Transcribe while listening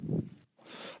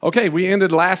Okay, we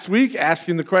ended last week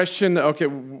asking the question, okay,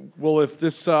 well, if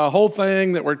this whole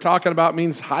thing that we're talking about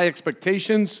means high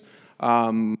expectations,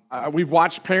 we've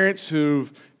watched parents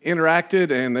who've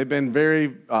interacted and they've been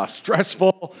very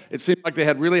stressful. It seemed like they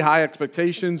had really high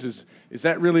expectations. Is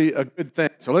that really a good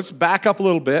thing? So let's back up a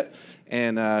little bit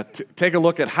and take a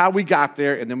look at how we got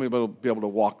there, and then we'll be able to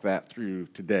walk that through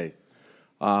today.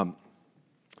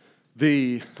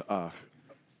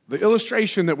 The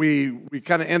illustration that we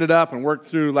kind of ended up and worked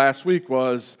through last week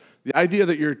was the idea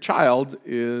that your child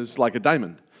is like a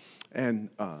diamond. And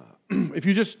if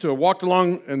you just walked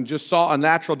along and just saw a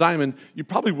natural diamond, you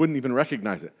probably wouldn't even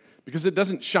recognize it because it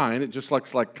doesn't shine. It just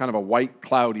looks like kind of a white,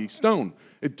 cloudy stone.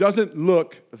 It doesn't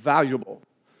look valuable.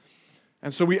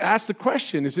 And so we asked the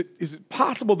question, is it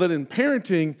possible that in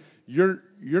parenting, you're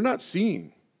not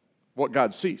seeing what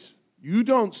God sees? You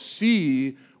don't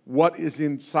see what is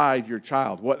inside your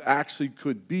child, what actually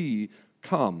could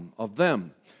become of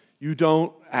them. You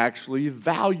don't actually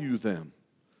value them.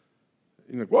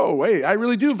 You're like, whoa, wait, I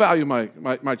really do value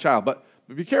my child. But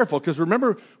be careful, because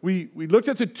remember, we looked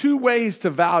at the two ways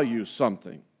to value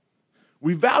something.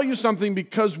 We value something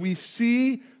because we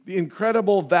see the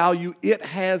incredible value it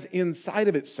has inside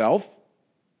of itself.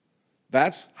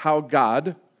 That's how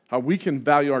we can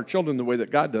value our children the way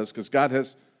that God does, because God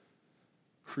has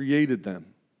created them.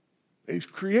 He's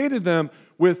created them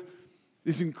with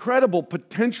this incredible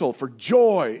potential for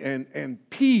joy and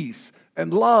peace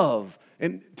and love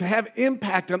and to have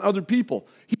impact on other people.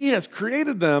 He has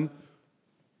created them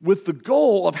with the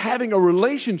goal of having a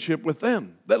relationship with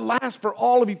them that lasts for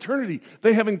all of eternity.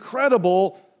 They have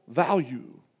incredible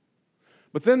value.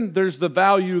 But then there's the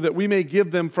value that we may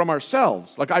give them from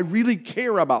ourselves. Like, I really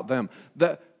care about them,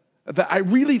 that I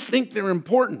really think they're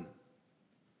important.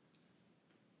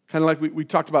 Kind of like we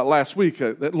talked about last week,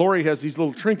 that Lori has these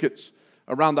little trinkets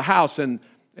around the house, and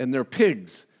they're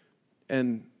pigs,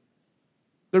 and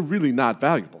they're really not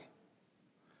valuable.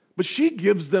 But she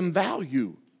gives them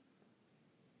value.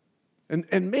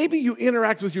 And maybe you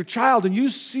interact with your child, and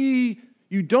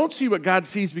you don't see what God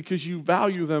sees because you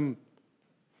value them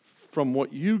from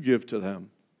what you give to them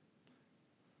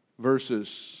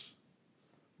versus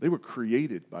they were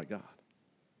created by God.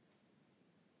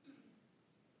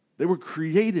 They were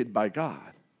created by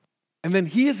God. And then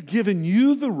He has given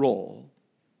you the role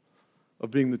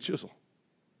of being the chisel.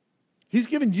 He's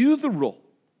given you the role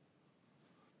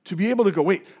to be able to go,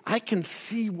 wait, I can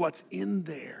see what's in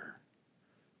there.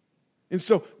 And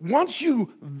so once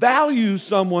you value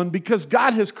someone because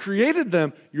God has created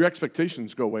them, your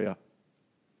expectations go way up.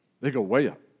 They go way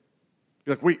up.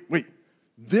 You're like, wait,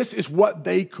 this is what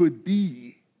they could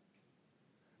be.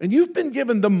 And you've been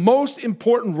given the most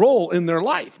important role in their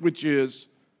life, which is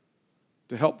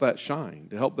to help that shine,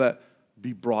 to help that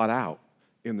be brought out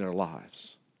in their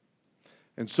lives.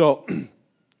 And so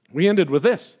we ended with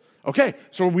this. Okay,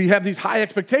 so we have these high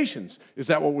expectations. Is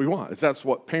that what we want? That's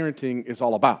what parenting is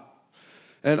all about.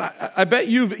 And I bet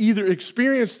you've either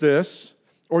experienced this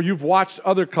or you've watched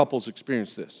other couples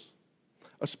experience this,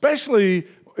 especially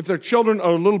if their children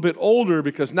are a little bit older,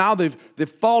 because now they've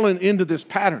fallen into this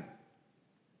pattern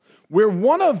where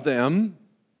one of them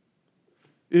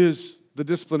is the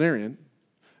disciplinarian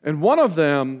and one of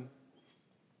them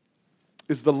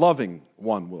is the loving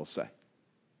one, we'll say.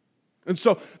 And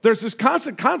so there's this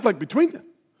constant conflict between them.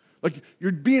 Like,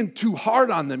 you're being too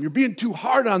hard on them. You're being too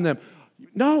hard on them.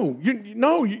 No,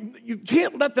 you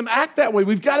can't let them act that way.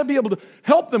 We've got to be able to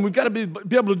help them. We've got to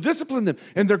be able to discipline them.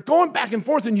 And they're going back and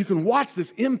forth, and you can watch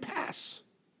this impasse.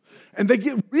 And they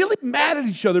get really mad at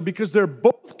each other because they're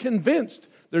both convinced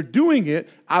they're doing it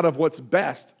out of what's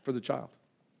best for the child.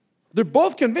 They're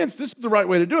both convinced this is the right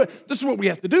way to do it. This is what we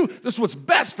have to do. This is what's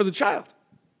best for the child.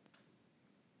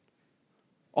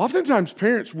 Oftentimes,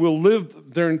 parents will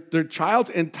live their child's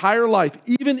entire life,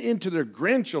 even into their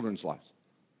grandchildren's lives,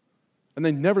 and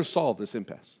they never solve this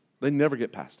impasse. They never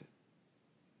get past it.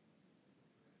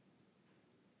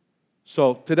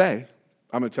 So today,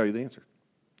 I'm going to tell you the answer.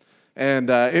 And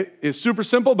it is super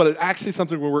simple, but it's actually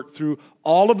something we'll work through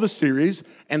all of the series,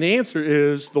 and the answer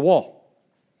is the wall.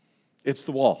 It's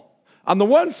the wall. On the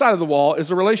one side of the wall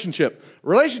is a relationship. A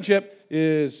relationship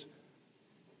is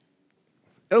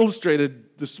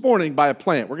illustrated this morning by a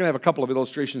plant. We're going to have a couple of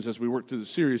illustrations as we work through the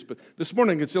series, but this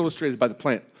morning it's illustrated by the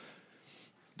plant.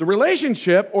 The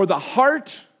relationship, or the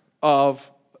heart of,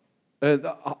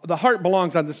 the heart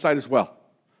belongs on this side as well.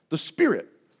 The spirit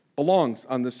belongs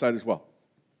on this side as well.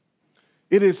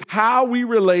 It is how we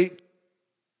relate.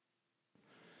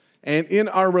 And in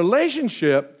our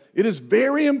relationship, it is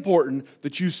very important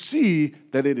that you see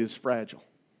that it is fragile.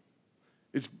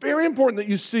 It's very important that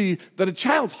you see that a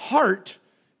child's heart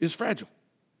is fragile.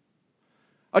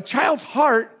 A child's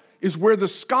heart is where the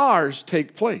scars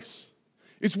take place.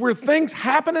 It's where things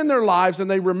happen in their lives and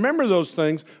they remember those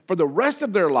things for the rest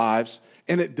of their lives,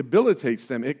 and it debilitates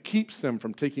them. It keeps them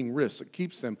from taking risks. It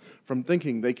keeps them from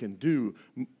thinking they can do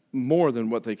more than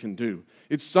what they can do.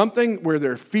 It's something where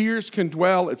their fears can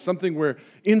dwell. It's something where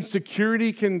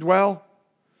insecurity can dwell.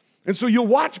 And so you'll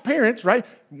watch parents, right,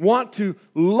 want to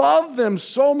love them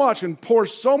so much and pour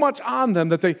so much on them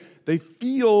that they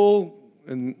feel,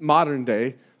 in modern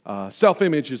day,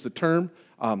 self-image is the term,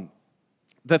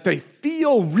 that they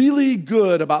feel really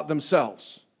good about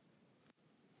themselves.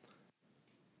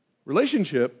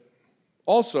 Relationship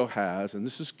also has, and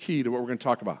this is key to what we're going to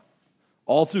talk about,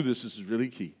 all through this is really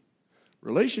key.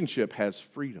 Relationship has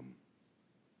freedom.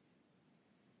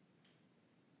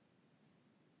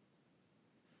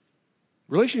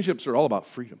 Relationships are all about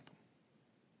freedom.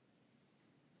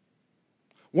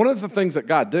 One of the things that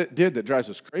God did that drives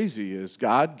us crazy is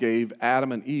God gave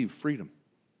Adam and Eve freedom.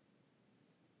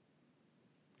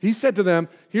 He said to them,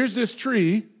 here's this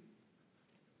tree.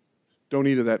 Don't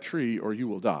eat of that tree or you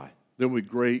will die. There will be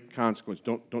great consequence.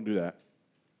 Don't do that.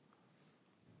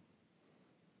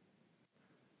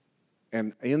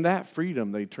 And in that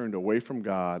freedom, they turned away from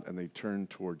God and they turned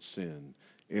towards sin.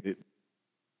 And it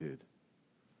did.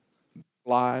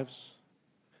 Lives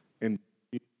and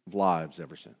lives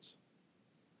ever since.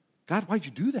 God, why'd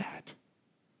you do that?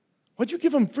 Why'd you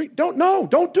give them free? Don't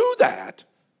do that.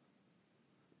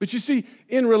 But you see,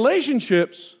 in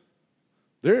relationships,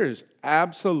 there is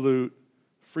absolute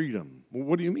freedom. Well,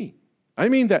 what do you mean? I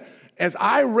mean that as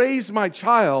I raise my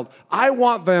child, I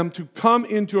want them to come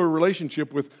into a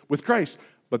relationship with Christ.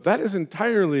 But that is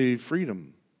entirely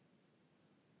freedom.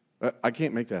 I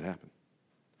can't make that happen.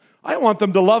 I want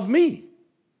them to love me.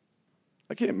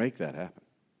 I can't make that happen.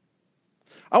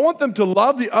 I want them to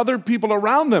love the other people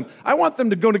around them. I want them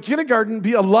to go to kindergarten and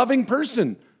be a loving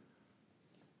person.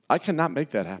 I cannot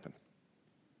make that happen.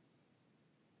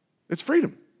 It's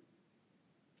freedom.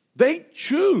 They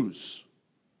choose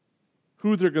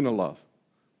who they're going to love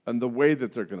and the way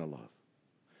that they're going to love.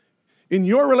 In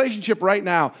your relationship right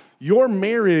now, your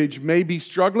marriage may be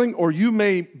struggling, or you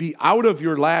may be out of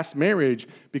your last marriage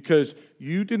because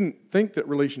you didn't think that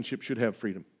relationship should have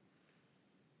freedom.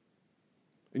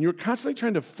 And you're constantly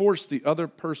trying to force the other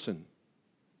person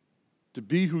to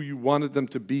be who you wanted them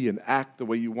to be and act the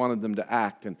way you wanted them to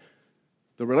act. And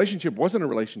the relationship wasn't a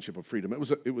relationship of freedom.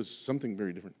 It was something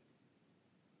very different.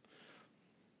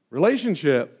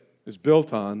 Relationship is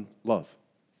built on love.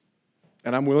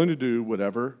 And I'm willing to do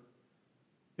whatever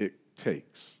it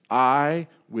takes. I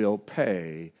will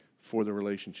pay for the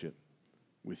relationship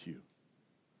with you.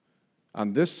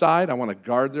 On this side, I want to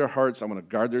guard their hearts. I want to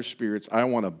guard their spirits. I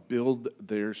want to build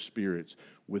their spirits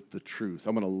with the truth.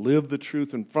 I'm going to live the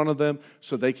truth in front of them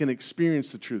so they can experience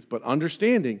the truth. But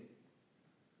understanding,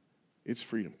 it's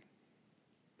freedom.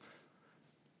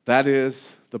 That is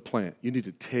the plant. You need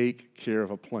to take care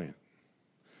of a plant.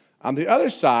 On the other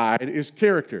side is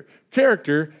character.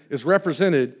 Character is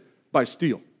represented by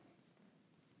steel.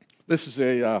 This is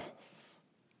a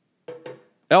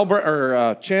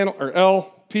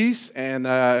L piece, and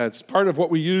it's part of what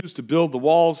we use to build the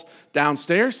walls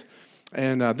downstairs.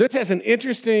 And this has an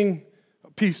interesting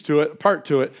part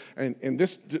to it, and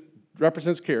this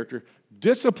represents character.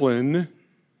 Discipline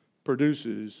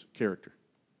produces character.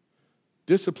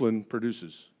 Discipline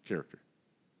produces character.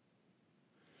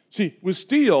 See, with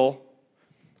steel,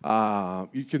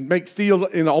 you can make steel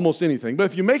in almost anything, but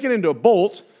if you make it into a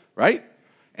bolt, right,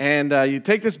 and you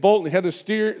take this bolt and you have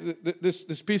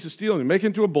this piece of steel and you make it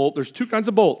into a bolt, there's two kinds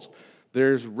of bolts.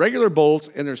 There's regular bolts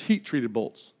and there's heat-treated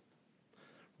bolts.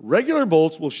 Regular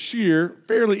bolts will shear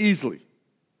fairly easily.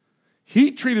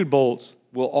 Heat-treated bolts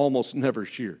will almost never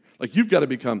shear. Like you've got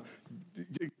to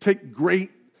take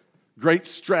great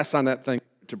stress on that thing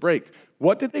to break.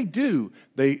 What did they do?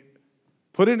 They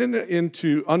put it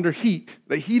into under heat.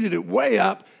 They heated it way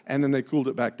up, and then they cooled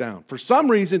it back down. For some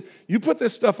reason, you put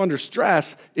this stuff under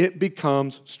stress, it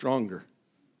becomes stronger.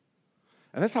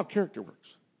 And that's how character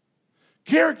works.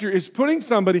 Character is putting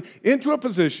somebody into a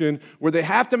position where they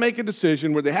have to make a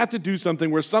decision, where they have to do something,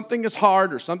 where something is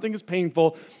hard or something is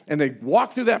painful, and they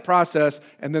walk through that process,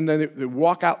 and then they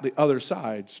walk out the other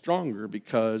side stronger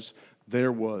because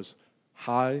there was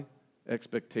high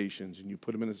expectations, and you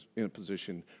put them in a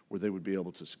position where they would be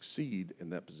able to succeed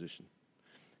in that position.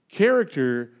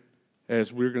 Character,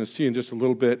 as we're going to see in just a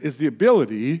little bit, is the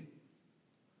ability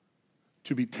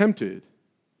to be tempted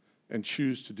and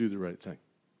choose to do the right thing.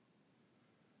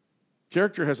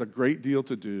 Character has a great deal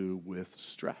to do with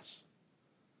stress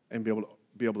and be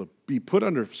able to be put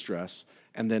under stress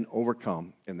and then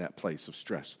overcome in that place of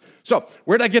stress. So,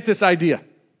 where did I get this idea?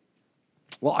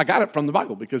 Well, I got it from the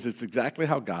Bible because it's exactly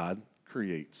how God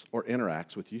creates or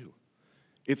interacts with you.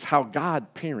 It's how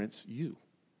God parents you.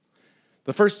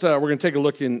 The first, we're going to take a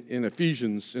look in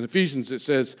Ephesians. In Ephesians, it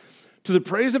says, "To the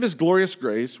praise of his glorious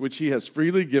grace, which he has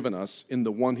freely given us in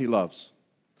the one he loves.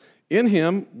 In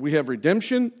him we have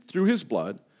redemption through his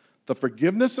blood, the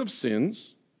forgiveness of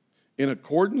sins, in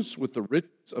accordance with the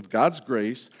riches of God's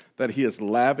grace that he has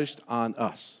lavished on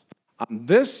us." On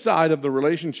this side of the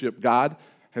relationship, God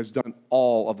has done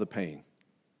all of the paying.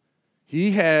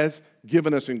 He has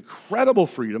given us incredible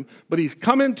freedom, but he's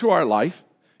come into our life.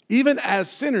 Even as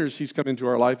sinners, he's come into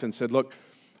our life and said, look,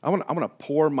 I want to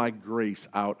pour my grace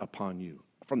out upon you.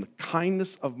 From the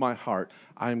kindness of my heart,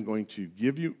 I'm going to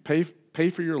give you, pay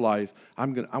for your life. I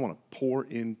want to pour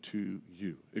into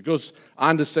you. It goes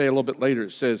on to say a little bit later,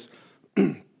 it says,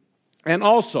 and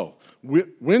also,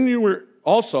 when you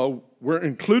were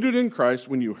included in Christ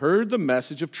when you heard the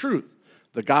message of truth,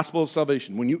 the gospel of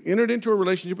salvation. When you entered into a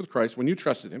relationship with Christ, when you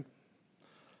trusted him,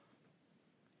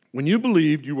 when you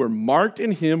believed, you were marked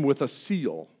in him with a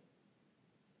seal,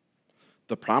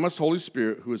 the promised Holy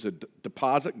Spirit, who is a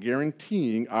deposit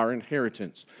guaranteeing our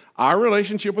inheritance. Our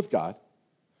relationship with God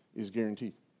is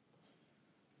guaranteed.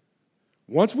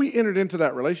 Once we entered into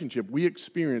that relationship, we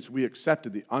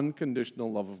accepted the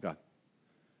unconditional love of God.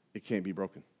 It can't be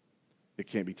broken. It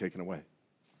can't be taken away.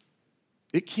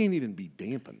 It can't even be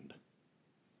dampened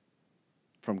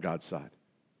from God's side.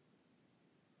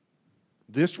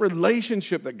 This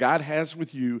relationship that God has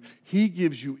with you, he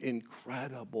gives you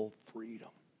incredible freedom.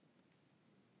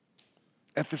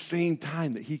 At the same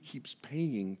time that he keeps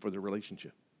paying for the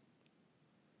relationship.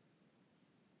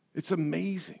 It's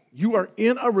amazing. You are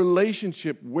in a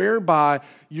relationship whereby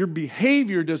your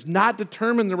behavior does not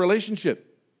determine the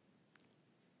relationship.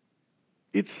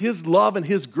 It's his love and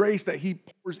his grace that he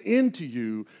pours into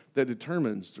you that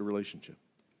determines the relationship.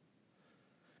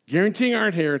 Guaranteeing our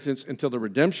inheritance until the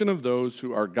redemption of those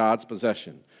who are God's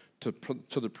possession,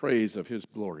 to the praise of his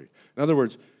glory. In other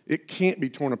words, it can't be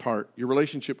torn apart. Your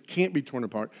relationship can't be torn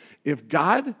apart. If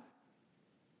God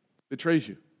betrays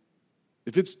you,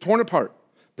 if it's torn apart,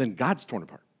 then God's torn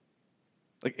apart.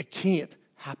 Like, it can't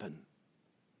happen.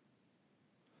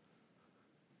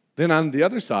 Then on the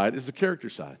other side is the character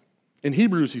side. In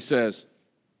Hebrews, he says,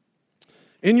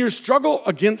 in your struggle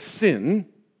against sin,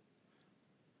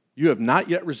 you have not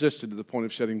yet resisted to the point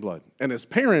of shedding blood. And as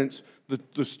parents,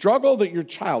 the struggle that your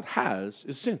child has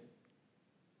is sin.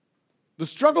 The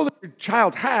struggle that your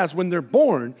child has when they're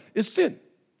born is sin.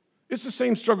 It's the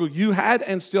same struggle you had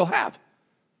and still have,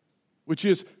 which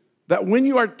is that when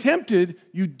you are tempted,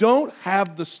 you don't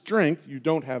have the strength, you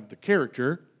don't have the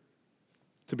character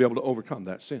to be able to overcome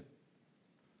that sin.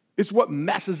 It's what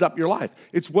messes up your life.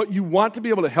 It's what you want to be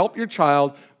able to help your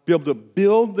child be able to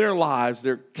build their lives,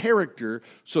 their character,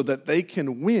 so that they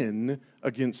can win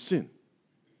against sin.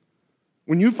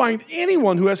 When you find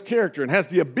anyone who has character and has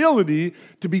the ability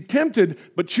to be tempted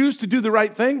but choose to do the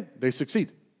right thing, they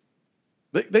succeed.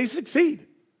 They succeed.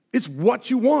 It's what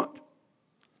you want.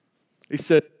 He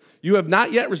said, you have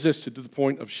not yet resisted to the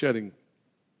point of shedding.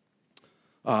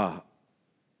 And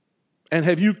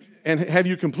have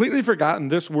you completely forgotten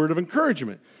this word of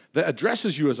encouragement that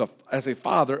addresses you as a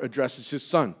father addresses his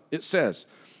son? It says,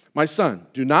 my son,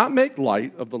 do not make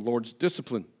light of the Lord's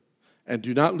discipline, and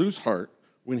do not lose heart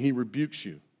when he rebukes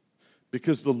you.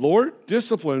 Because the Lord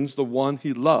disciplines the one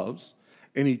he loves,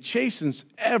 and he chastens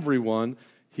everyone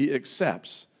he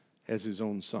accepts as his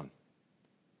own son.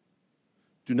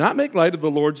 Do not make light of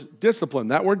the Lord's discipline.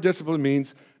 That word discipline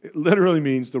it literally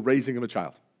means the raising of a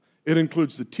child. It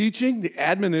includes the teaching, the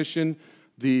admonition,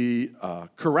 the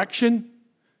correction.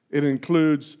 It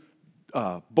includes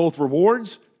both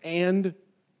rewards and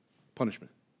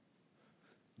punishment.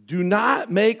 Do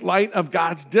not make light of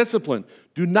God's discipline.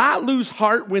 Do not lose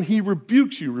heart when he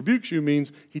rebukes you. Rebukes you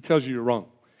means he tells you you're wrong.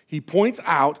 He points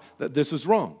out that this is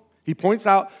wrong. He points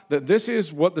out that this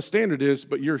is what the standard is,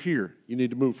 but you're here. You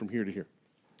need to move from here to here.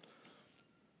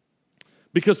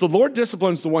 Because the Lord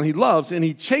disciplines the one he loves, and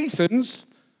he chastens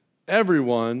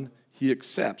everyone he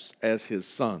accepts as his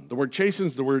son. The word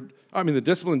chastens, the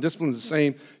discipline is the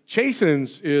same.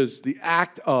 Chastens is the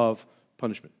act of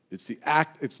punishment.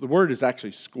 The word is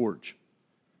actually scourge.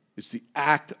 It's the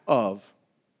act of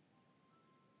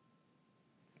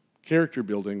character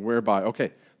building whereby,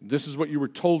 okay, this is what you were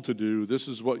told to do, this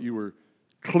is what you were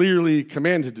clearly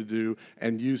commanded to do,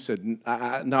 and you said, no,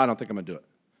 I don't think I'm going to do it.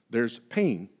 There's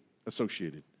pain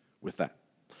associated with that.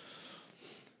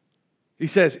 He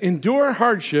says, endure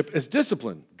hardship as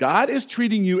discipline. God is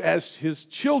treating you as his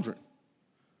children.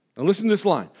 Now listen to this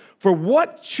line. For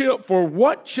what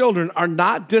children are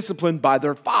not disciplined by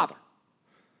their father?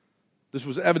 This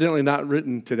was evidently not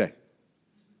written today.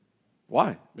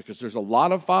 Why? Because there's a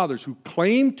lot of fathers who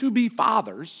claim to be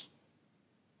fathers,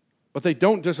 but they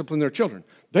don't discipline their children.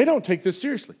 They don't take this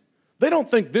seriously. They don't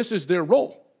think this is their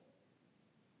role.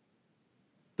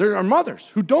 There are mothers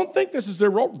who don't think this is their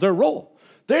role.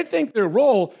 They think their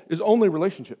role is only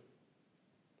relationship.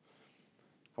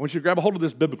 I want you to grab a hold of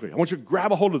this biblically. I want you to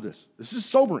grab a hold of this. This is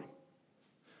sobering.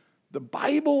 The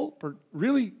Bible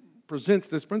really presents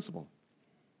this principle.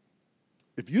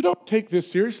 If you don't take this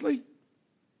seriously,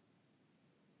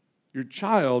 your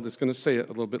child is going to say it a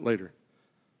little bit later.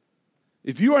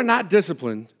 If you are not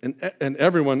disciplined, and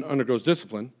everyone undergoes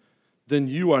discipline, then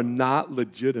you are not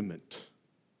legitimate.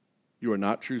 You are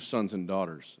not true sons and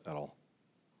daughters at all.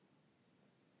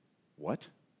 What?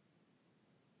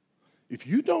 If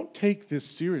you don't take this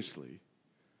seriously,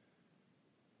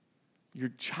 your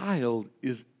child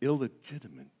is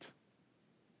illegitimate.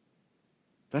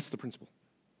 That's the principle.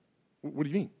 What do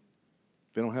you mean?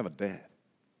 They don't have a dad.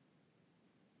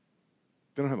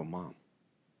 They don't have a mom.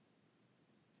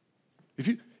 If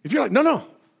you're like, no,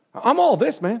 I'm all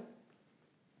this, man.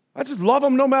 I just love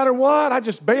them no matter what. I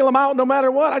just bail them out no matter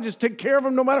what. I just take care of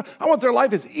them no matter. I want their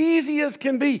life as easy as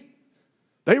can be.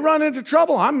 They run into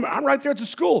trouble. I'm right there at the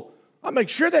school. I'll make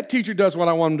sure that teacher does what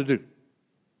I want them to do.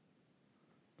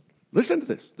 Listen to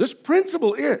this. This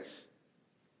principle is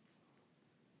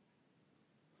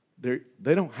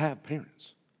they don't have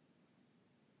parents.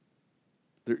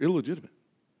 They're illegitimate.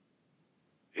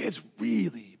 It's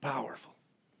really powerful.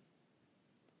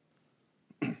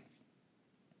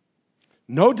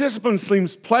 No discipline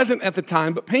seems pleasant at the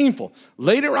time, but painful.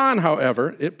 Later on,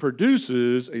 however, it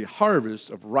produces a harvest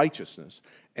of righteousness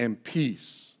and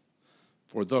peace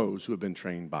for those who have been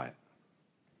trained by it.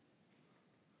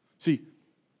 See,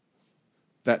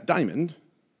 that diamond,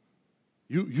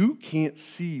 you can't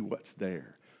see what's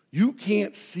there. You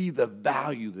can't see the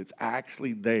value that's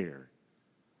actually there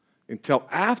until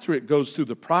after it goes through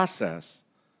the process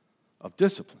of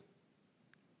discipline.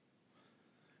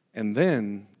 And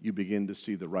then you begin to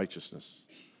see the righteousness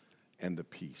and the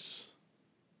peace.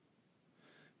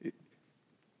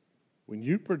 When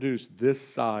you produce this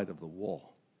side of the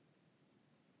wall,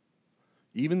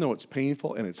 even though it's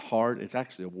painful and it's hard, it's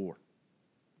actually a war.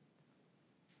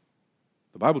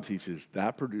 The Bible teaches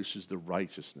that produces the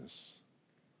righteousness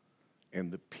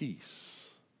and the peace.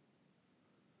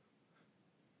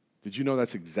 Did you know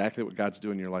that's exactly what God's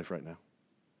doing in your life right now?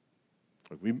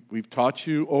 We've taught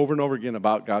you over and over again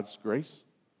about God's grace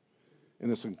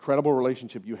and this incredible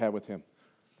relationship you have with Him.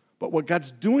 But what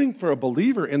God's doing for a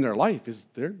believer in their life is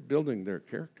they're building their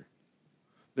character.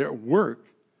 They're at work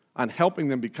on helping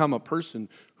them become a person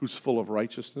who's full of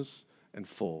righteousness and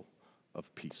full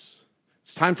of peace.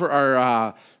 It's time for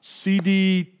our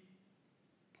CDT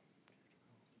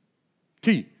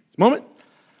moment.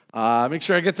 Make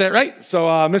sure I get that right.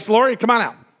 So, Miss Lori, come on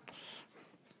out.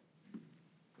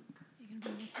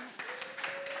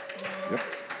 Yep.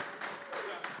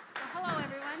 Well, hello,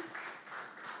 everyone.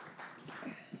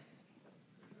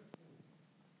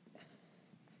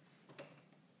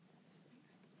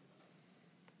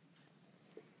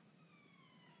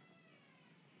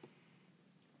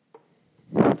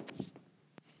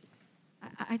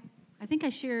 I think I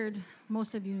shared,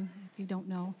 most of you, if you don't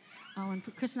know, when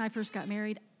Chris and I first got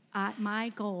married, my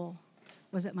goal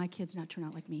was that my kids not turn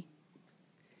out like me.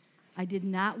 I did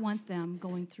not want them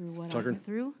going through what I went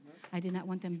through. I did not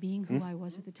want them being who I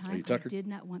was at the time. I did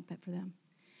not want that for them.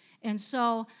 And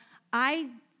so I,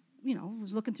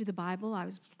 was looking through the Bible. I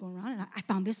was going around, and I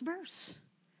found this verse.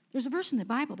 There's a verse in the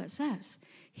Bible that says,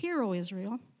 "Hear, O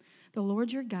Israel, the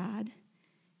Lord your God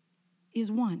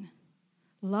is one.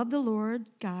 Love the Lord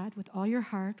God with all your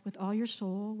heart, with all your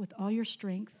soul, with all your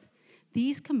strength.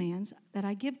 These commands that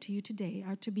I give to you today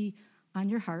are to be on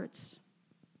your hearts.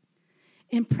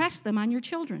 Impress them on your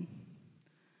children.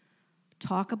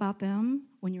 Talk about them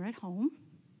when you're at home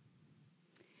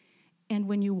and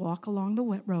when you walk along the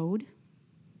wet road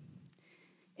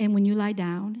and when you lie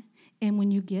down and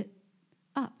when you get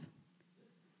up.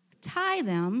 Tie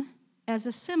them as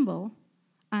a symbol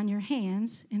on your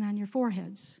hands and on your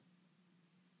foreheads.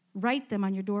 Write them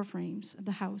on your door frames of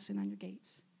the house and on your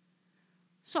gates."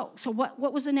 So what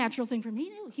was the natural thing for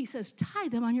me? He says, tie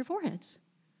them on your foreheads.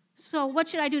 So what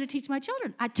should I do to teach my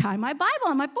children? I tie my Bible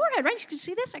on my forehead, right? You can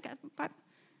see this.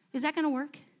 Is that going to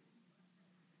work?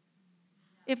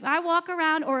 If I walk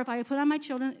around or if I put on my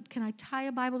children, can I tie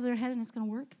a Bible to their head and it's going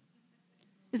to work?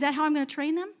 Is that how I'm going to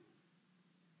train them?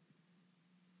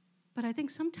 But I think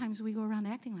sometimes we go around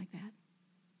acting like that.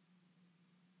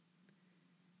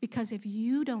 Because if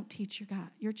you don't teach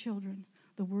your children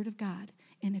the Word of God,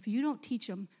 and if you don't teach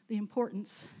them the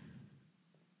importance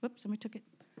Whoops, somebody took it.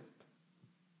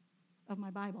 Of my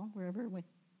Bible, wherever it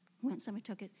went, somebody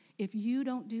took it. If you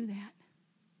don't do that,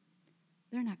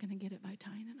 they're not going to get it by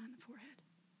tying it on the forehead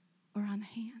or on the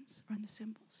hands or on the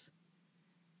symbols.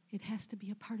 It has to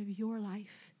be a part of your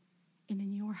life and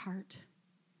in your heart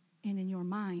and in your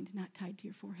mind, not tied to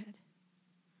your forehead.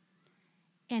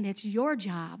 And it's your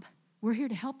job. We're here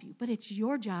to help you, but it's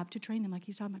your job to train them, like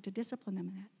he's talking about, to discipline them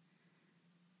in that.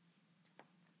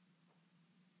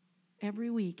 Every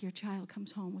week, your child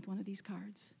comes home with one of these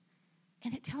cards,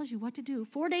 and it tells you what to do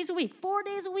 4 days a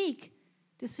week,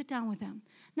 to sit down with them.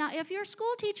 Now, if your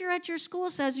school teacher at your school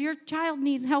says your child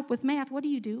needs help with math, what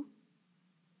do?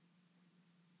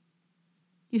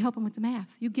 You help them with the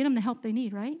math. You get them the help they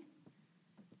need, right?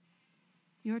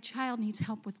 Your child needs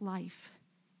help with life,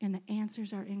 and the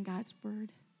answers are in God's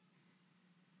Word.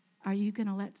 Are you going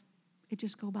to let it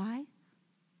just go by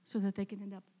so that they can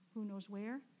end up who knows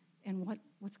where and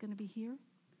what's going to be here?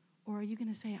 Or are you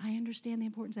going to say, I understand the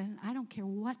importance, and I don't care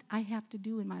what I have to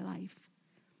do in my life,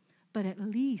 but at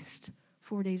least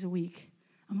 4 days a week,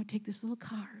 I'm going to take this little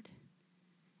card,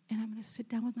 and I'm going to sit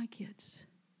down with my kids,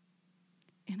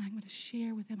 and I'm going to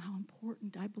share with them how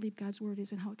important I believe God's Word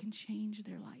is and how it can change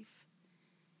their life.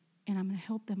 And I'm going to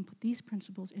help them put these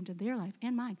principles into their life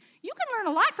and mine. You can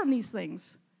learn a lot from these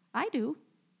things. I do.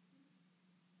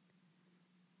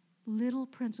 Little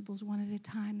principles, one at a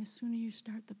time. The sooner you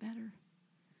start, the better.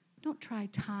 Don't try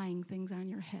tying things on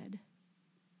your head.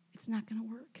 It's not going to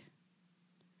work.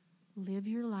 Live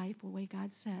your life the way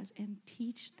God says and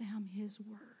teach them His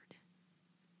Word.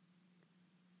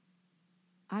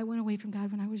 I went away from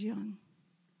God when I was young.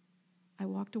 I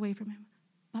walked away from Him.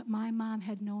 But my mom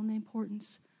had known the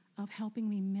importance of helping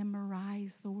me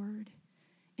memorize the Word.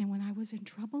 And when I was in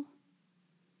trouble,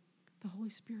 the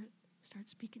Holy Spirit started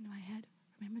speaking to my head.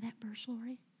 Remember that verse,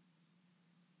 Lori?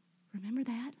 Remember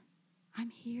that?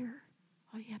 I'm here.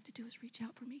 All you have to do is reach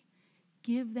out for me.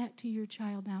 Give that to your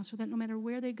child now so that no matter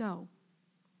where they go,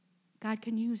 God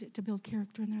can use it to build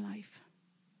character in their life.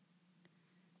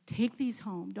 Take these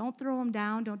home. Don't throw them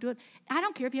down. Don't do it. I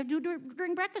don't care if you have to do it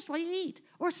during breakfast while you eat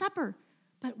or supper.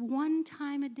 But one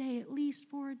time a day, at least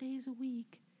 4 days a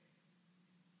week,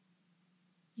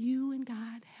 you and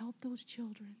God help those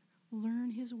children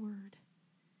learn His Word,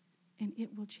 and it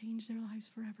will change their lives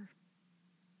forever.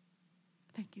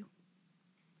 Thank you.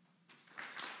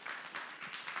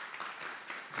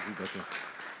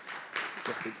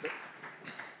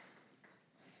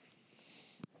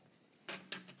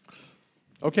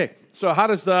 Okay, so how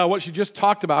does what she just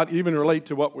talked about even relate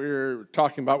to what we're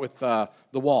talking about with the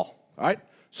wall? All right?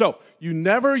 So you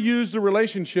never use the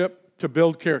relationship to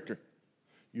build character.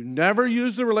 You never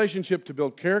use the relationship to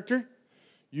build character.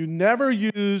 You never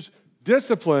use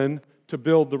discipline to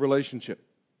build the relationship.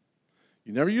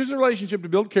 You never use the relationship to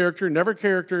build character, never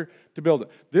character to build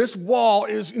it. This wall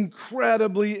is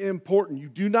incredibly important. You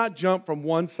do not jump from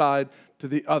one side to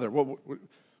the other. What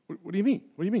do you mean?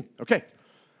 What do you mean? Okay.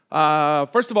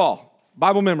 First of all,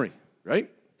 Bible memory, right?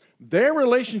 Their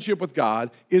relationship with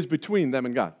God is between them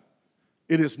and God.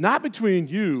 It is not between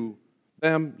you,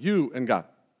 them, you, and God.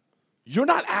 You're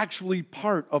not actually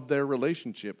part of their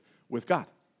relationship with God.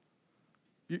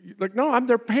 You're like, no, I'm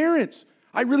their parents.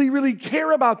 I really, really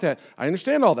care about that. I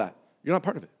understand all that. You're not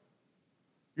part of it.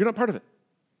 You're not part of it.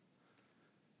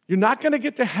 You're not going to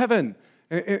get to heaven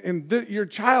and your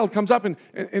child comes up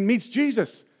and meets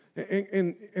Jesus.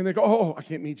 And they go, oh, I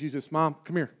can't meet Jesus. Mom,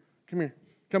 come here.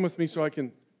 Come with me so I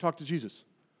can talk to Jesus.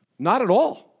 Not at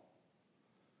all.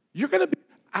 You're going to be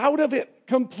out of it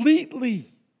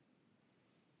completely.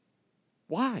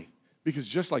 Why? Because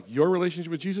just like your relationship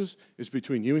with Jesus is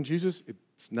between you and Jesus,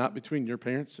 it's not between your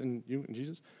parents and you and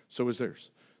Jesus, so is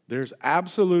theirs. There's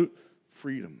absolute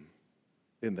freedom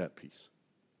in that peace.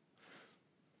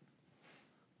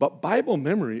 But Bible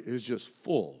memory is just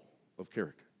full of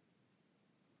character.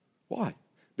 Why?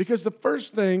 Because the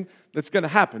first thing that's going to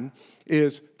happen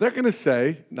is they're going to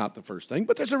say, not the first thing,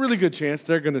 but there's a really good chance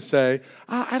they're going to say,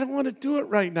 I don't want to do it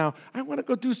right now. I want to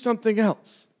go do something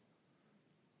else.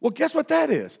 Well, guess what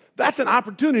that is? That's an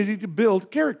opportunity to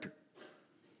build character.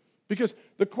 Because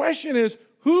the question is,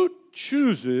 who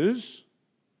chooses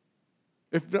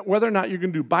whether or not you're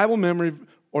going to do Bible memory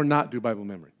or not do Bible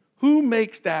memory? Who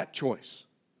makes that choice?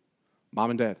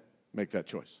 Mom and dad make that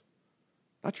choice.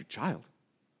 Not your child.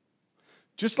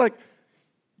 Just like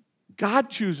God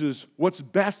chooses what's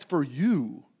best for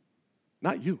you,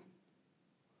 not you.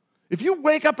 If you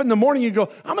wake up in the morning and you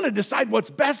go, I'm going to decide what's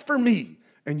best for me,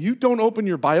 and you don't open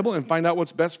your Bible and find out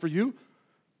what's best for you,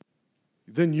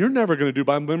 then you're never going to do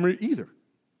Bible memory either,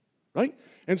 right?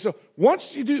 And so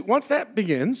once that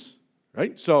begins,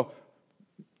 right? So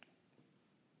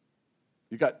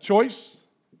You got choice.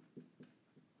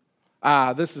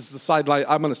 This is the sidelight.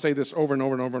 I'm going to say this over and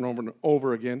over and over and over and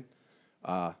over again.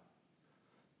 The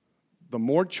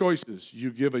more choices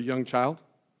you give a young child,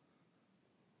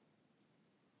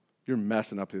 you're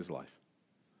messing up his life.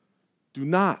 Do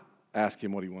not ask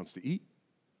him what he wants to eat.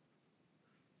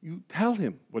 You tell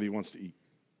him what he wants to eat.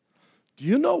 Do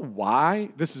you know why?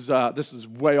 This is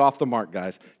way off the mark,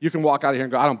 guys. You can walk out of here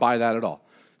and go, I don't buy that at all.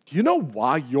 Do you know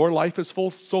why your life is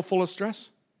so full of stress?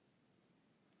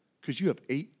 Because you have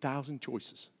 8,000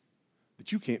 choices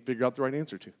that you can't figure out the right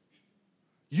answer to.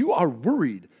 You are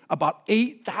worried about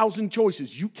 8,000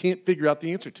 choices you can't figure out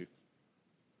the answer to.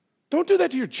 Don't do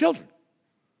that to your children,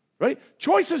 right?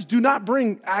 Choices do not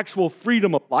bring actual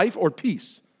freedom of life or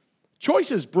peace.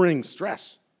 Choices bring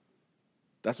stress.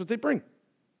 That's what they bring.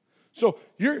 So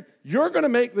you're going to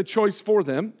make the choice for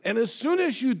them, and as soon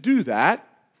as you do that,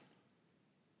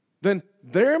 then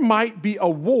there might be a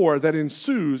war that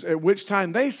ensues, at which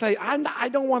time they say, I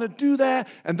don't want to do that,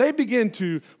 and they begin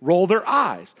to roll their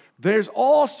eyes. There's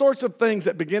all sorts of things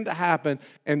that begin to happen,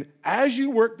 and as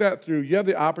you work that through, you have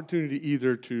the opportunity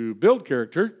either to build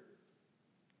character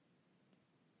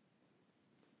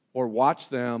or watch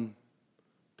them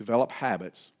develop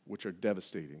habits which are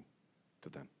devastating to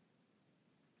them.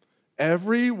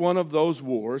 Every one of those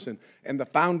wars, and the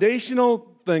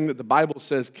foundational thing that the Bible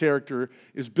says character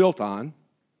is built on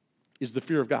is the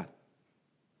fear of God.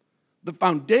 The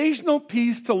foundational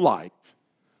piece to life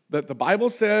that the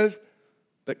Bible says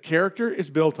that character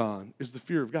is built on is the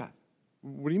fear of God.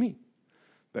 What do you mean?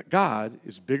 That God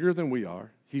is bigger than we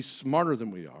are, He's smarter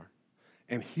than we are,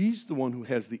 and He's the one who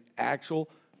has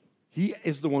He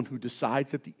is the one who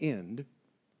decides at the end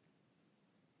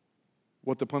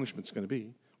what the punishment's going to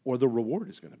be or the reward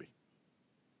is going to be.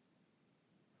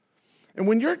 And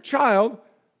when your child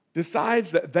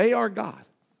decides that they are God,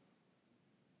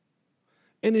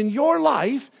 and in your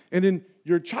life and in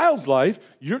your child's life,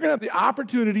 you're going to have the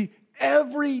opportunity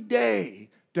every day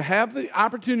to have the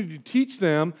opportunity to teach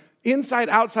them inside,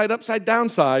 outside, upside,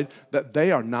 downside that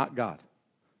they are not God.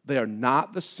 They are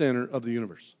not the center of the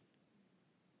universe.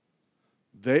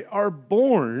 They are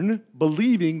born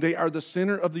believing they are the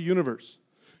center of the universe.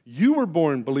 You were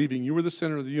born believing you were the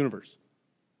center of the universe.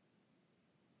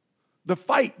 The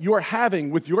fight you are having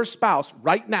with your spouse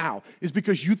right now is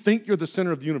because you think you're the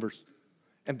center of the universe,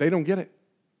 and they don't get it.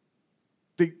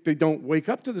 They don't wake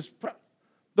up to this.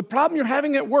 The problem you're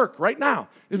having at work right now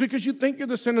is because you think you're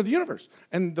the center of the universe,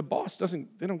 and the boss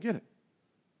they don't get it.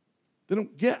 They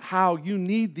don't get how you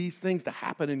need these things to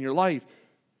happen in your life.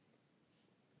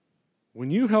 When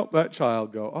you help that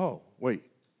child go, oh, wait,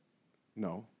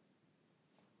 no.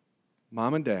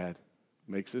 Mom and dad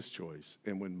makes this choice,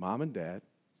 and when mom and dad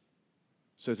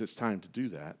says it's time to do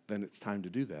that, then it's time to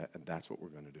do that, and that's what we're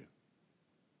going to do.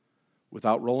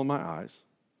 Without rolling my eyes,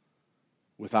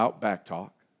 without back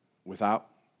talk, without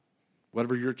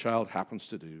whatever your child happens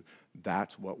to do,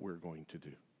 that's what we're going to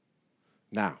do.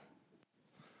 Now,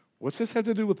 what's this have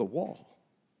to do with the wall?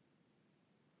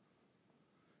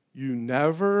 You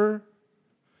never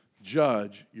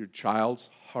judge your child's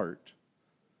heart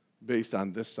based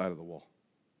on this side of the wall.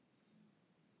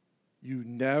 You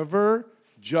never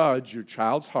judge your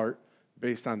child's heart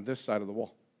based on this side of the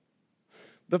wall.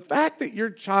 The fact that your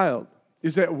child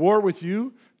is at war with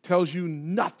you tells you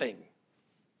nothing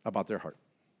about their heart.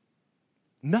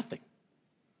 Nothing.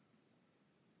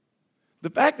 The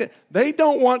fact that they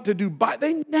don't want to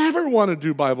they never want to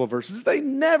do Bible verses. They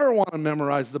never want to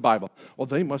memorize the Bible. Well,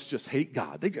 they must just hate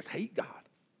God. They just hate God.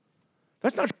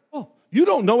 That's not true. You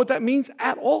don't know what that means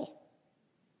at all.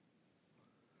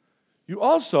 You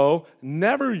also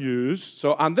never use,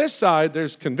 so on this side,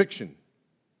 there's conviction.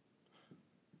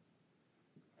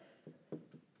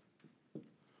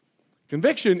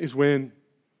 Conviction is when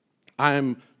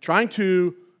I'm trying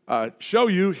to show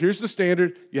you, here's the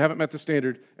standard, you haven't met the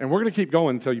standard, and we're going to keep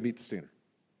going until you meet the standard.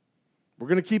 We're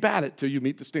going to keep at it till you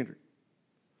meet the standard.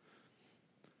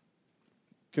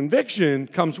 Conviction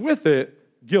comes with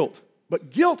it guilt, but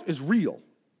guilt is real.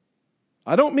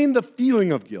 I don't mean the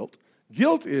feeling of guilt.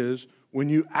 Guilt is when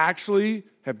you actually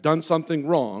have done something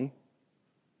wrong,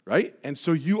 right? And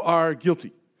so you are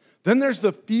guilty. Then there's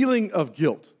the feeling of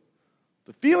guilt.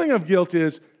 The feeling of guilt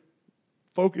is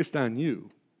focused on you.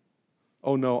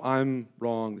 Oh no, I'm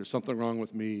wrong. There's something wrong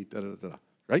with me,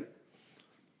 right?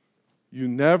 You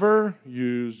never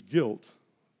use guilt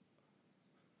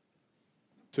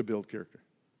to build character.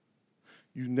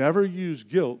 You never use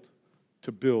guilt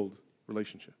to build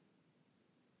relationship.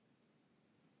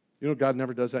 You know God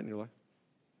never does that in your life?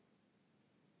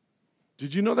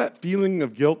 Did you know that feeling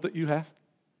of guilt that you have?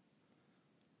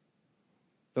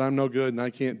 that I'm no good and I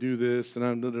can't do this and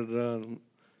I'm da-da-da.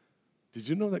 Did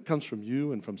you know that comes from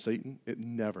you and from Satan? It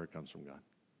never comes from God.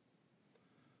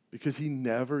 Because he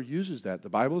never uses that. The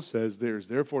Bible says there is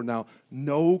therefore now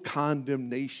no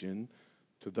condemnation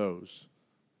to those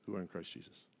who are in Christ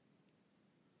Jesus.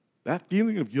 That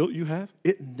feeling of guilt you have,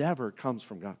 it never comes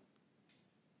from God.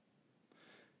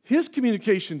 His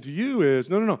communication to you is,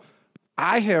 no.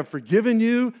 I have forgiven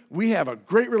you. We have a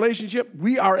great relationship.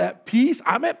 We are at peace.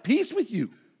 I'm at peace with you.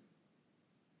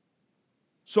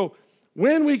 So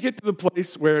when we get to the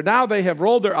place where now they have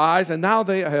rolled their eyes and now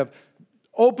they have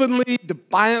openly,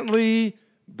 defiantly,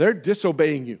 they're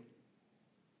disobeying you,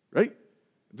 right?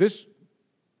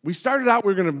 We started out,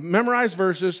 we're going to memorize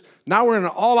verses. Now we're in an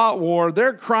all-out war.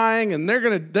 They're crying and they're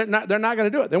not going to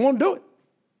do it. They won't do it.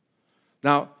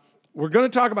 Now, we're going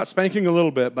to talk about spanking a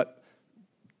little bit, but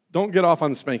don't get off on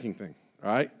the spanking thing,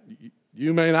 all right?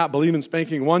 You may not believe in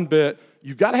spanking one bit.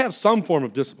 You've got to have some form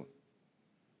of discipline.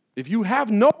 If you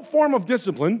have no form of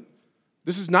discipline,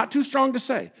 this is not too strong to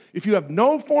say. If you have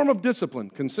no form of discipline,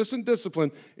 consistent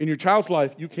discipline in your child's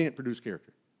life, you can't produce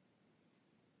character.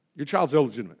 Your child's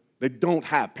illegitimate. They don't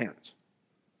have parents.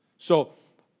 So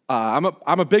I'm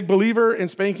a big believer in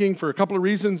spanking for a couple of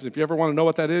reasons. If you ever want to know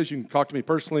what that is, you can talk to me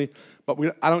personally. But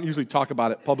I don't usually talk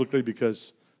about it publicly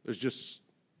because there's just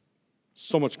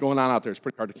so much going on out there. It's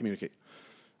pretty hard to communicate.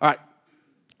 All right.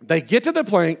 They get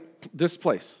to this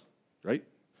place, right,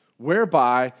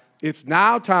 whereby it's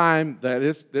now time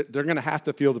that they're going to have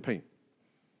to feel the pain.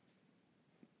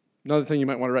 Another thing you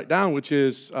might want to write down, which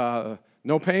is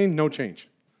no pain, no change.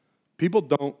 People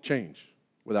don't change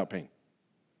without pain.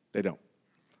 They don't.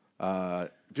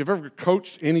 If you've ever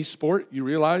coached any sport, you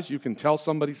realize you can tell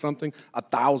somebody something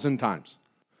 1,000 times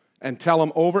and tell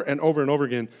them over and over and over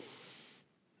again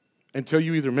until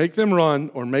you either make them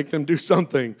run or make them do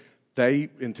something.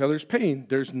 Until there's pain,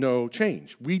 there's no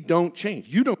change. We don't change.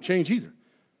 You don't change either.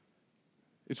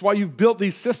 It's why you've built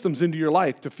these systems into your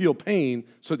life to feel pain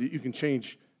so that you can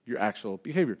change your actual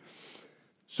behavior.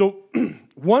 So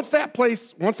once that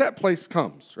place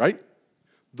comes, right,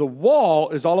 the wall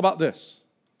is all about this.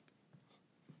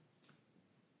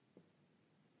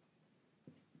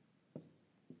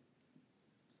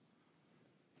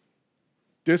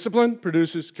 Discipline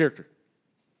produces character.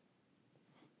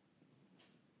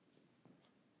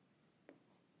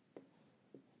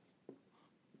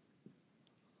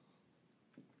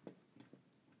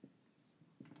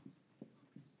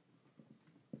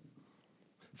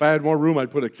 If I had more room,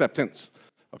 I'd put acceptance,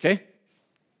 okay?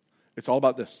 It's all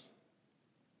about this.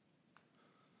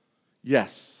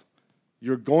 Yes,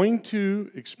 you're going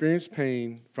to experience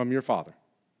pain from your father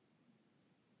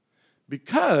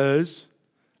because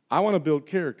I want to build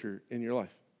character in your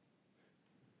life.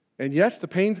 And yes, the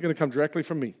pain's going to come directly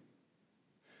from me.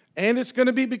 And it's going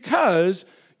to be because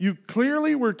you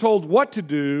clearly were told what to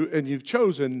do and you've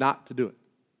chosen not to do it.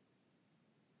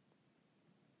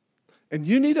 And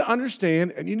you need to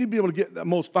understand, and you need to be able to get the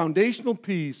most foundational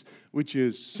piece, which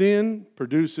is sin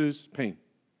produces pain.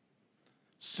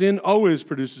 Sin always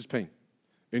produces pain.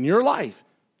 In your life,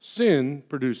 sin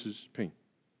produces pain.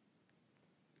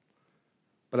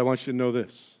 But I want you to know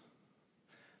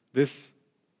this.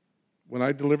 When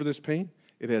I deliver this pain,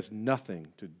 it has nothing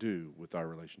to do with our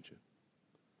relationship.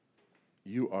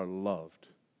 You are loved,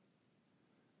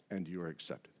 and you are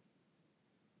accepted.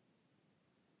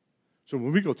 So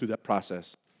when we go through that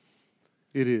process,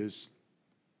 it is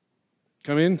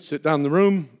come in, sit down in the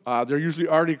room. They're usually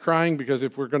already crying because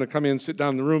if we're going to come in, sit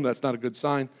down in the room, that's not a good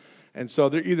sign. And so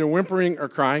they're either whimpering or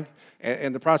crying.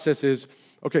 And the process is,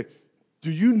 okay,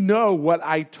 do you know what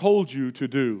I told you to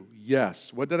do?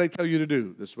 Yes. What did I tell you to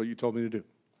do? This is what you told me to do.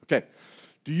 Okay.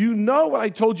 Do you know what I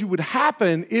told you would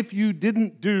happen if you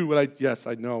didn't do what yes,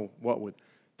 I know what would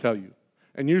tell you.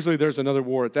 And usually there's another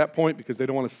war at that point because they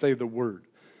don't want to say the word.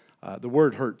 The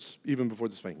word hurts even before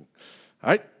the spanking. All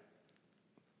right?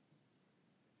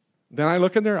 Then I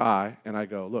look in their eye and I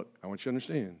go, look, I want you to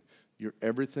understand, you're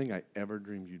everything I ever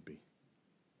dreamed you'd be.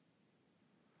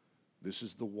 This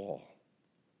is the wall.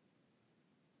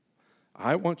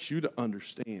 I want you to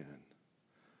understand,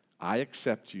 I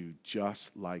accept you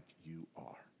just like you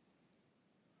are.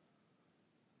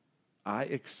 I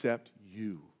accept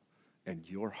you and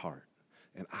your heart.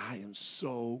 And I am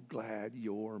so glad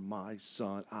you're my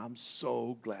son. I'm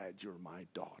so glad you're my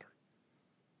daughter.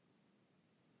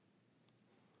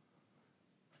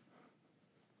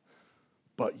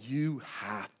 But you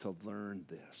have to learn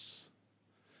this.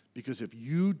 Because if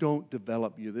you don't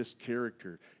develop this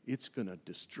character, it's going to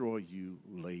destroy you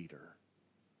later.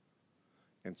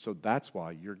 And so that's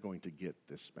why you're going to get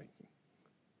this spanking.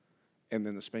 And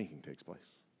then the spanking takes place.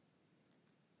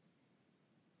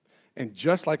 And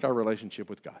just like our relationship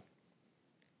with God,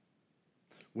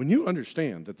 when you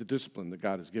understand that the discipline that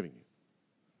God is giving you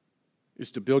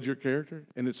is to build your character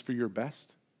and it's for your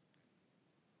best,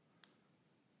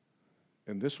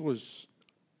 and this was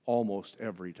almost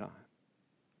every time.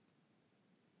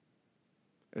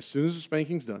 As soon as the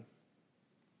spanking's done,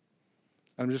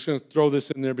 I'm just going to throw this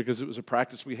in there because it was a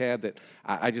practice we had that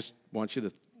I just want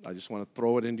to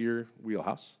throw it into your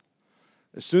wheelhouse.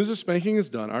 As soon as the spanking is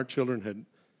done, our children had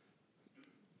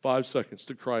 5 seconds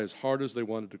to cry as hard as they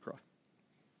wanted to cry.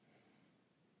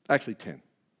 Actually, 10.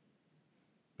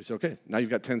 We said, okay, now you've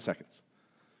got 10 seconds.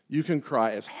 You can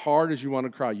cry as hard as you want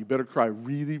to cry. You better cry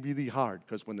really, really hard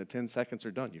because when the 10 seconds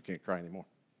are done, you can't cry anymore.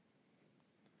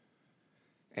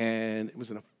 And it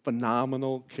was a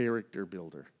phenomenal character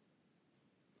builder.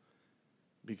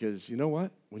 Because you know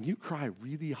what? When you cry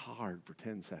really hard for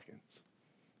 10 seconds,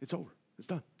 it's over. It's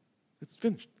done. It's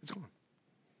finished. It's gone.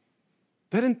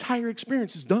 That entire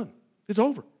experience is done. It's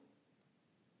over.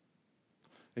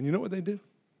 And you know what they do?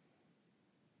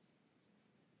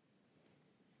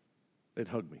 They'd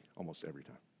hug me almost every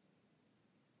time.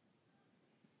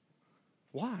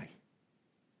 Why?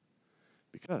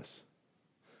 Because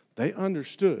they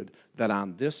understood that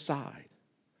on this side,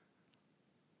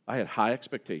 I had high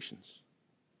expectations,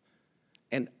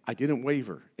 and I didn't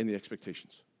waver in the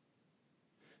expectations.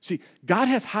 See, God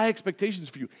has high expectations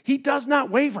for you. He does not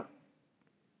waver.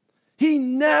 He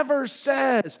never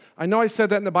says, I know I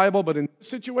said that in the Bible, but in this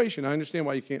situation, I understand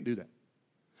why you can't do that.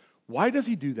 Why does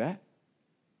he do that?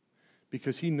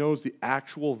 Because he knows the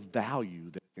actual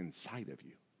value that's inside of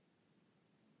you.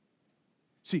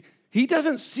 See, he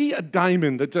doesn't see a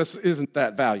diamond that just isn't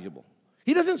that valuable.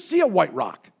 He doesn't see a white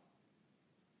rock.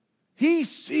 He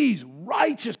sees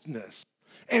righteousness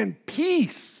and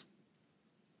peace,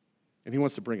 and he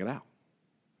wants to bring it out.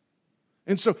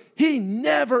 And so he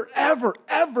never, ever,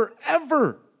 ever,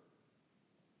 ever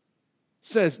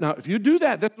says, now, if you do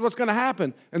that, that's what's going to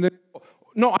happen. And then,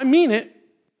 no, I mean it.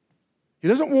 He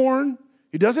doesn't warn.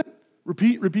 He doesn't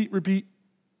repeat.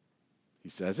 He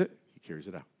says it. He carries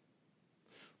it out.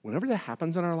 Whenever that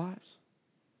happens in our lives,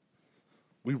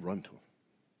 we run to him.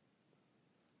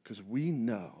 Because we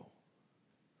know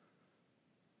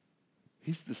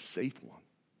he's the safe one.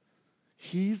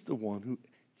 He's the one who,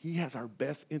 he has our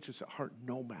best interests at heart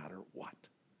no matter what.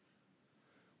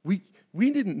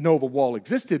 We didn't know the wall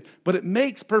existed, but it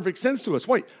makes perfect sense to us.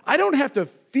 Wait, I don't have to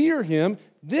fear him.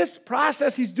 This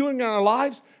process he's doing in our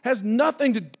lives has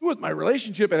nothing to do with my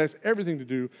relationship. It has everything to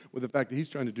do with the fact that he's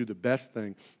trying to do the best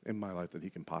thing in my life that he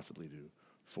can possibly do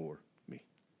for me.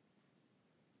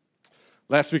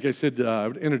 Last week I said I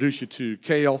would introduce you to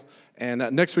Kale, and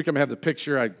next week I'm going to have the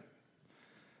picture.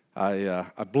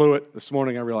 I blew it this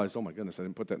morning. I realized, oh my goodness, I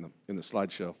didn't put that in the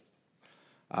slideshow.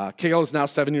 Kale is now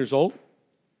 7 years old,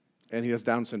 and he has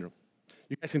Down syndrome.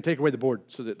 You guys can take away the board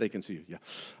so that they can see you.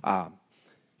 Yeah,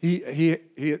 he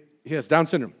has Down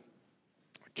syndrome.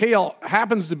 Kale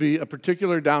happens to be a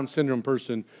particular Down syndrome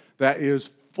person that is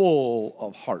full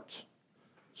of heart.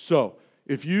 So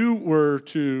if you were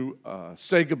to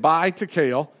say goodbye to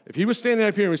Kale, if he was standing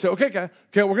up here and we said, okay, Kale,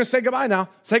 we're going to say goodbye now.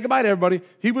 Say goodbye to everybody.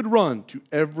 He would run to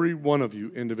every one of you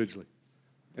individually,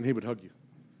 and he would hug you.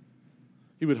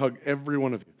 He would hug every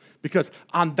one of you. Because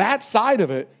on that side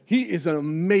of it, he is an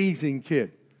amazing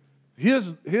kid.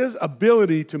 His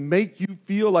ability to make you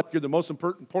feel like you're the most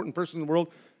important person in the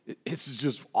world, it's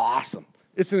just awesome.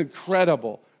 It's an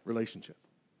incredible relationship.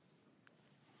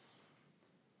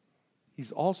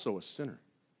 He's also a sinner.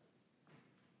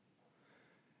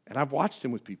 And I've watched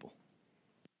him with people.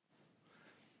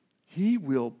 He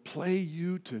will play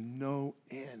you to no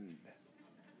end.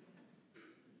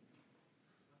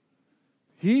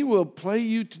 He will play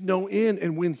you to no end.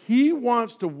 And when he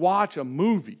wants to watch a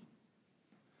movie,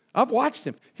 I've watched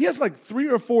him. He has like 3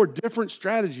 or 4 different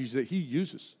strategies that he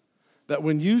uses. That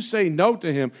when you say no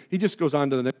to him, he just goes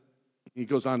on to the next. He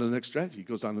goes on to the next strategy. He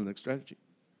goes on to the next strategy.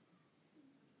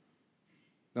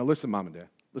 Now listen, Mom and Dad.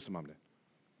 Listen, Mom and Dad.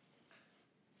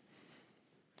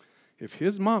 If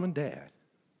his mom and dad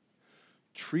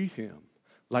treat him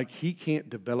like he can't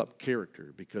develop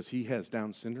character because he has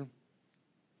Down syndrome,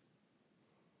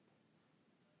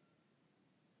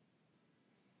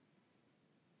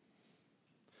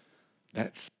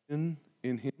 that sin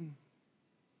in him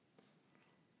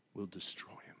will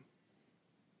destroy him.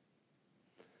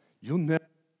 You'll never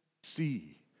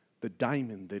see the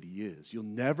diamond that he is. You'll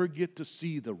never get to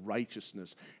see the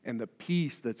righteousness and the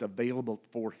peace that's available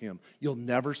for him. You'll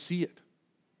never see it.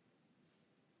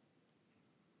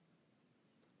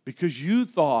 Because you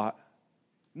thought,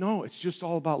 no, it's just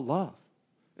all about love.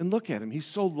 And look at him, he's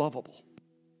so lovable.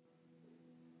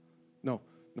 No.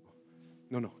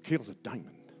 No, Kale's a diamond.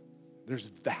 There's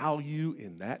value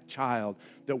in that child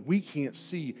that we can't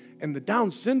see. And the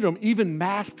Down syndrome even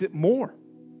masks it more.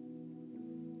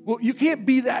 Well, you can't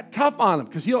be that tough on him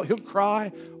because he'll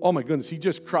cry. Oh my goodness, he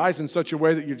just cries in such a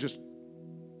way that you just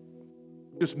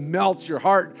melts your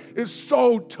heart. It's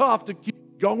so tough to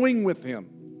keep going with him.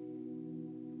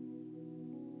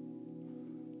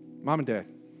 Mom and Dad,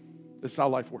 this is how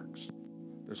life works.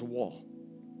 There's a wall.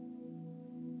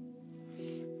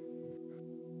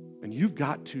 And you've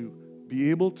got to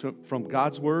be able to, from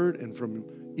God's word and from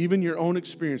even your own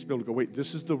experience, be able to go, wait,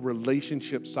 this is the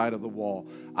relationship side of the wall.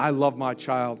 I love my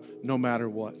child no matter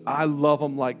what. I love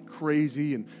them like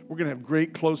crazy, and we're going to have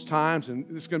great close times, and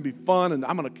it's going to be fun, and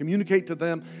I'm going to communicate to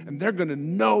them, and they're going to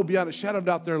know beyond a shadow of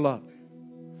doubt their love.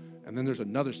 And then there's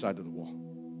another side of the wall.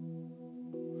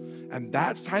 And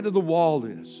that side of the wall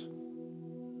is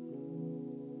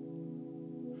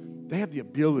they have the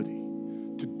ability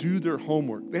to do their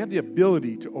homework. They have the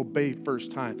ability to obey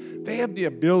first time. They have the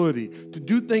ability to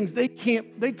do things they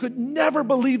could never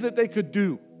believe that they could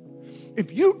do.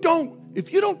 If you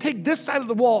don't take this side of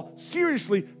the wall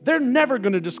seriously, they're never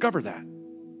going to discover that.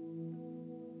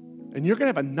 And you're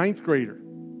going to have a 9th grader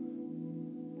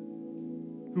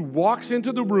who walks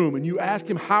into the room and you ask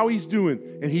him how he's doing,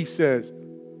 and he says,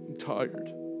 I'm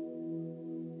tired.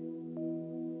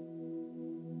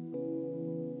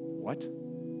 What?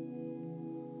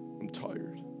 I'm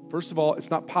tired. First of all,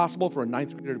 it's not possible for a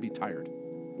 9th grader to be tired.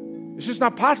 It's just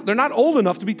not possible. They're not old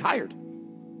enough to be tired.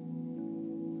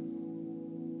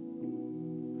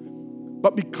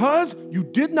 But because you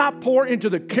did not pour into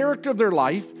the character of their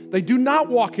life, they do not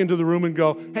walk into the room and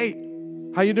go, hey,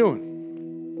 how you doing?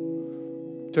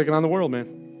 Taking on the world,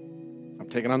 man. I'm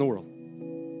taking on the world.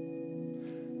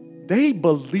 They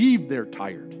believe they're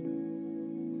tired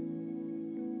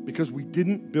because we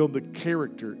didn't build the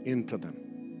character into them.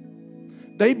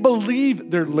 They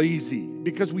believe they're lazy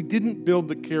because we didn't build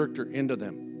the character into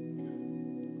them.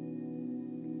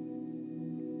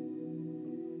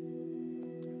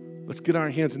 Let's get on our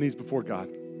hands and knees before God.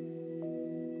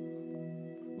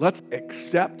 Let's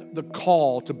accept the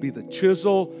call to be the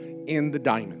chisel in the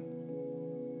diamond.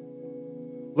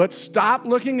 Let's stop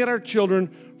looking at our children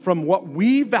from what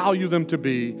we value them to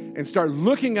be and start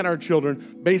looking at our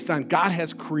children based on God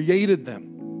has created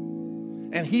them.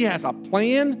 And He has a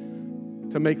plan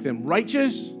to make them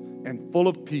righteous and full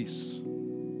of peace.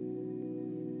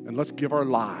 And let's give our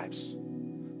lives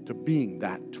to being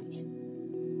that tool.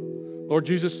 Lord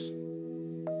Jesus,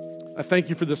 I thank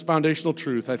you for this foundational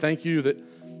truth. I thank you that,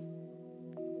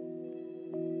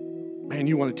 man,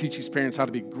 you want to teach these parents how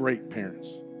to be great parents.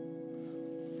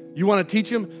 You want to teach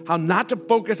them how not to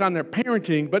focus on their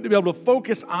parenting, but to be able to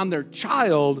focus on their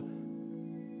child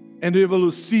and to be able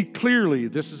to see clearly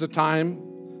this is a time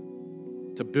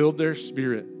to build their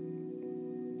spirit.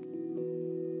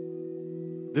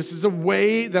 This is a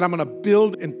way that I'm going to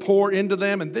build and pour into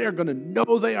them, and they're going to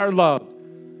know they are loved.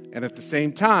 And at the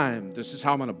same time, this is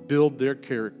how I'm going to build their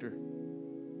character.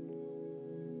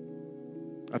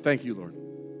 I thank you, Lord.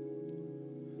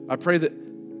 I pray that,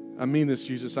 I mean this,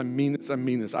 Jesus, I mean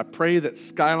this. I pray that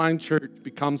Skyline Church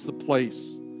becomes the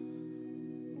place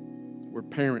where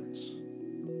parents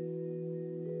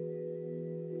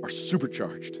are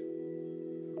supercharged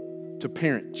to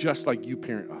parent just like you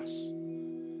parent us.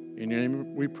 In your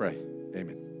name we pray,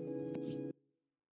 amen.